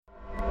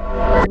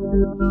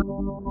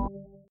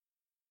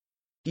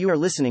You are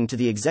listening to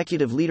the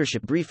Executive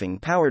Leadership Briefing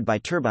powered by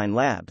Turbine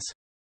Labs.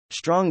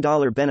 Strong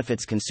dollar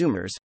benefits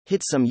consumers,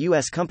 hits some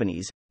U.S.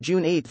 companies,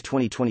 June 8,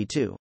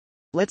 2022.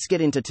 Let's get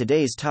into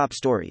today's top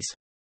stories.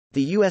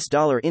 The U.S.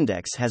 dollar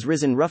index has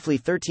risen roughly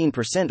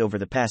 13% over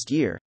the past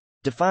year,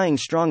 defying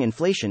strong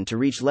inflation to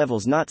reach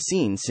levels not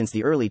seen since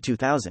the early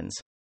 2000s.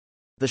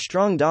 The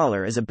strong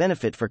dollar is a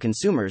benefit for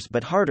consumers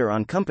but harder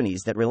on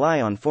companies that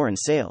rely on foreign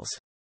sales.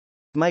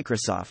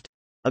 Microsoft,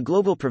 a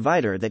global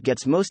provider that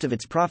gets most of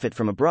its profit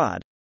from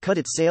abroad, cut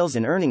its sales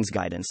and earnings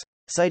guidance,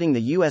 citing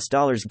the U.S.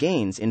 dollar's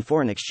gains in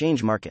foreign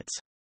exchange markets.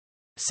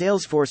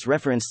 Salesforce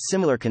referenced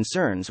similar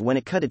concerns when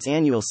it cut its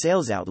annual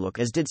sales outlook,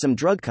 as did some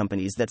drug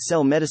companies that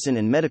sell medicine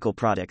and medical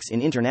products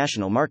in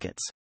international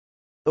markets.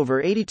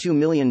 Over 82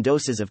 million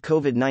doses of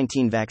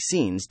COVID-19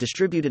 vaccines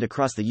distributed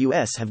across the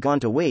U.S. have gone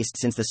to waste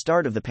since the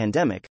start of the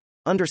pandemic,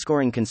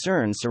 underscoring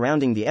concerns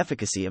surrounding the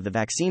efficacy of the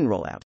vaccine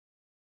rollout.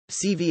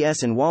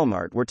 CVS and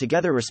Walmart were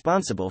together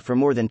responsible for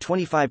more than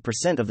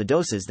 25% of the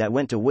doses that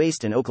went to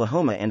waste, and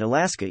Oklahoma and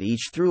Alaska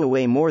each threw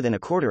away more than a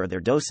quarter of their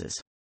doses.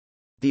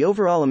 The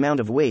overall amount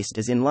of waste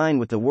is in line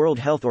with the World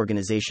Health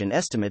Organization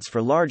estimates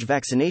for large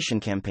vaccination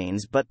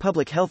campaigns, but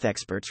public health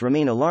experts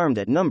remain alarmed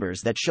at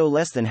numbers that show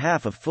less than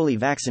half of fully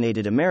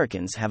vaccinated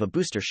Americans have a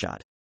booster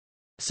shot.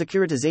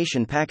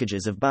 Securitization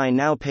packages of buy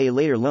now pay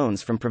later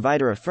loans from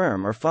provider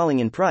Affirm are falling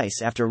in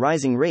price after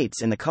rising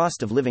rates and the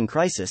cost of living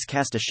crisis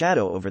cast a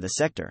shadow over the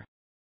sector.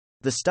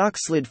 The stock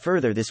slid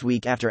further this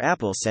week after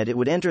Apple said it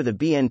would enter the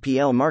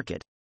BNPL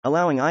market,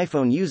 allowing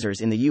iPhone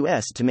users in the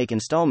US to make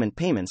installment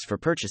payments for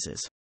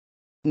purchases.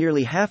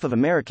 Nearly half of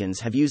Americans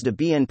have used a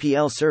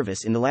BNPL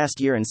service in the last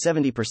year, and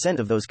 70%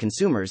 of those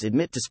consumers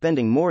admit to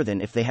spending more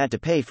than if they had to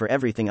pay for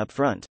everything up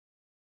front.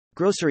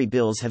 Grocery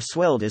bills have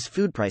swelled as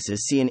food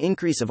prices see an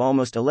increase of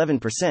almost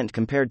 11%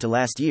 compared to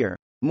last year,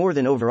 more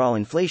than overall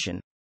inflation,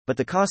 but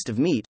the cost of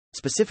meat,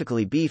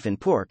 specifically beef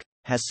and pork,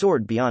 has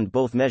soared beyond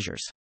both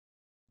measures.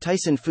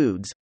 Tyson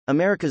Foods,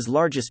 America's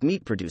largest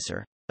meat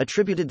producer,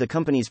 attributed the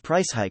company's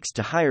price hikes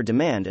to higher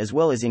demand as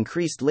well as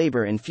increased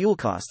labor and fuel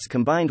costs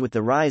combined with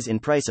the rise in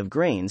price of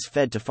grains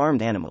fed to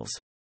farmed animals.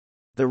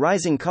 The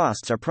rising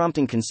costs are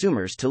prompting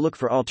consumers to look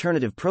for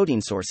alternative protein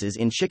sources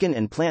in chicken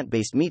and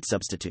plant-based meat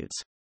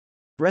substitutes.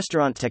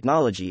 Restaurant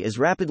technology is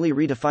rapidly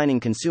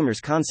redefining consumers'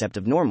 concept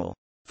of normal,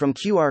 from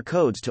QR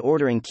codes to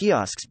ordering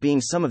kiosks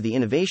being some of the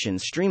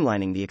innovations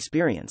streamlining the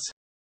experience.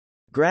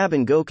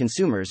 Grab-and-go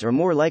consumers are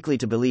more likely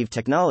to believe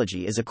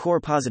technology is a core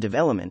positive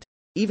element,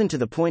 even to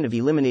the point of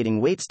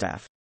eliminating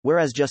waitstaff,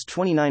 whereas just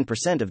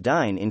 29% of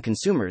dine-in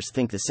consumers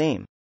think the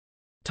same.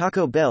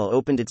 Taco Bell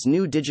opened its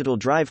new digital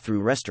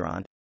drive-thru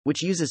restaurant,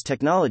 which uses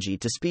technology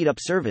to speed up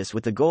service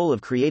with the goal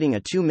of creating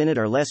a 2-minute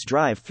or less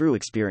drive-thru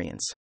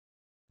experience.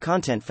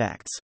 Content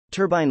facts.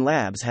 Turbine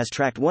Labs has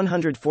tracked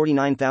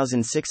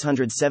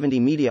 149,670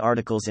 media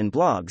articles and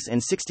blogs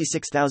and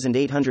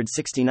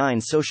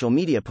 66,869 social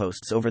media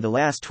posts over the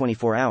last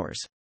 24 hours.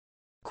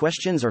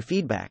 Questions or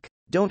feedback?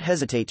 Don't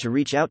hesitate to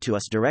reach out to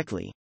us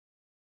directly.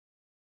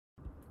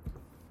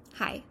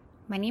 Hi,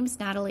 my name is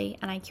Natalie,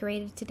 and I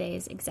curated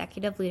today's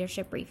Executive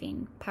Leadership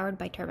Briefing, powered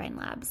by Turbine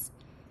Labs.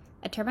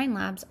 At Turbine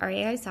Labs, our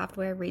AI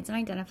software reads and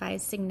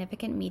identifies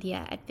significant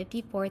media at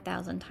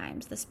 54,000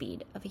 times the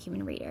speed of a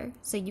human reader,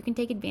 so you can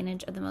take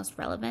advantage of the most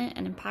relevant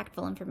and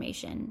impactful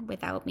information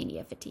without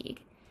media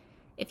fatigue.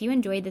 If you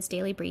enjoyed this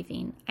daily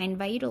briefing, I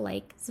invite you to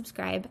like,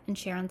 subscribe, and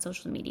share on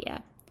social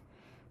media.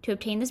 To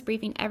obtain this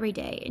briefing every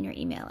day in your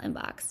email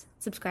inbox,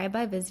 subscribe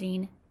by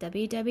visiting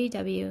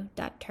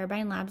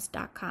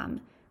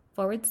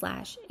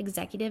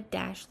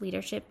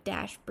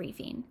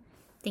www.turbinelabs.com/executive-leadership-briefing.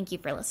 Thank you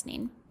for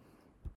listening.